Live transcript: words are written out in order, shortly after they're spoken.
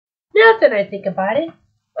now that I think about it,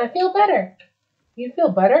 I feel better. You feel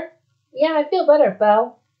better? Yeah, I feel better,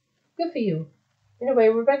 Belle. Good for you. Anyway,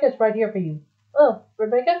 Rebecca's right here for you. Oh,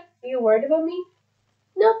 Rebecca, are you worried about me?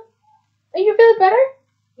 No. Are you feeling better?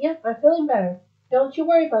 Yeah, I'm feeling better. Don't you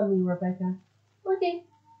worry about me, Rebecca. Okay.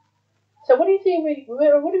 So what do you think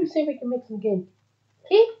what do you say we can make some cake?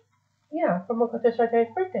 Cake? Yeah, for Uncle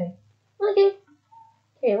Sartai's birthday. Okay.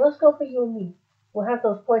 Okay, let's go for you and me. We'll have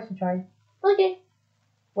those boys to try. Okay.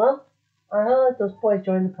 Well, I'll let those boys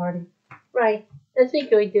join the party. Right. I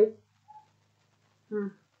think we do.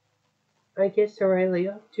 I guess they're really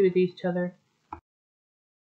up to each other.